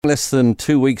Less than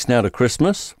 2 weeks now to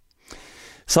Christmas.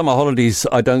 Summer holidays,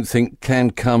 I don't think,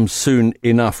 can come soon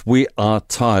enough. We are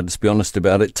tired, let's be honest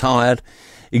about it. Tired,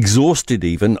 exhausted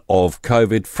even of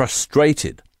COVID,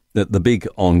 frustrated at the big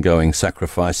ongoing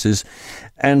sacrifices,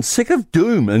 and sick of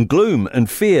doom and gloom and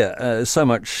fear. So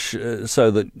much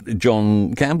so that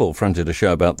John Campbell fronted a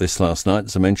show about this last night,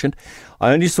 as I mentioned.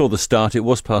 I only saw the start. It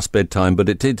was past bedtime, but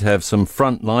it did have some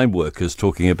frontline workers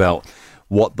talking about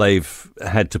what they've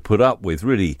had to put up with.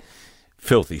 Really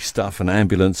filthy stuff. An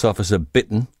ambulance officer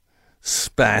bitten,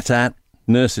 spat at,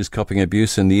 nurses copping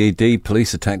abuse in the ED,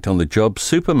 police attacked on the job,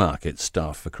 supermarket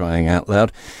staff, for crying out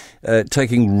loud,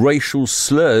 taking racial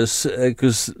slurs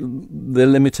because they're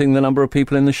limiting the number of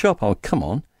people in the shop. Oh, come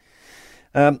on.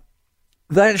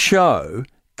 That show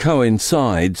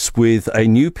coincides with a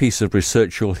new piece of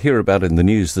research you'll hear about in the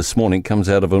news this morning. It comes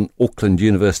out of an Auckland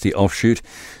University offshoot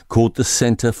called the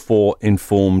Centre for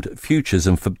Informed Futures.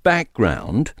 And for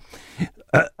background,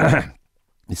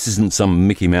 this isn't some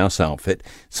Mickey Mouse outfit.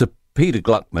 Sir Peter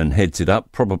Gluckman heads it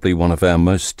up, probably one of our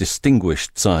most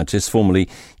distinguished scientists, formerly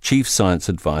Chief Science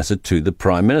Advisor to the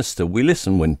Prime Minister. We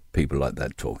listen when people like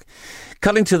that talk.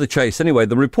 Cutting to the chase, anyway,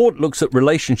 the report looks at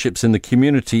relationships in the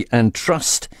community and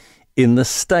trust in the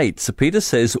state. Sir Peter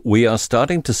says we are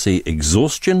starting to see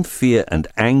exhaustion, fear and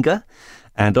anger,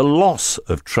 and a loss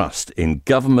of trust in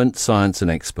government, science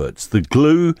and experts. The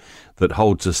glue that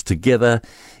holds us together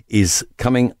is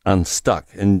coming unstuck,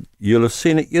 and you'll have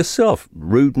seen it yourself.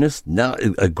 Rudeness, now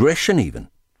aggression even,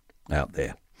 out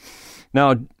there.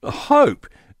 Now, I hope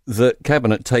that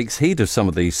Cabinet takes heed of some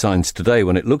of these signs today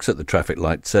when it looks at the traffic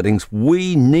light settings.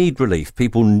 We need relief.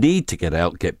 People need to get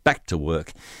out, get back to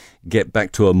work, get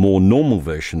back to a more normal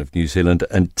version of New Zealand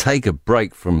and take a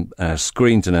break from our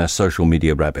screens and our social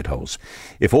media rabbit holes.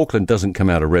 If Auckland doesn't come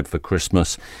out of red for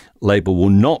Christmas, Labour will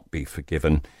not be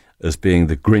forgiven as being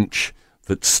the Grinch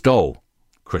that stole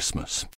Christmas.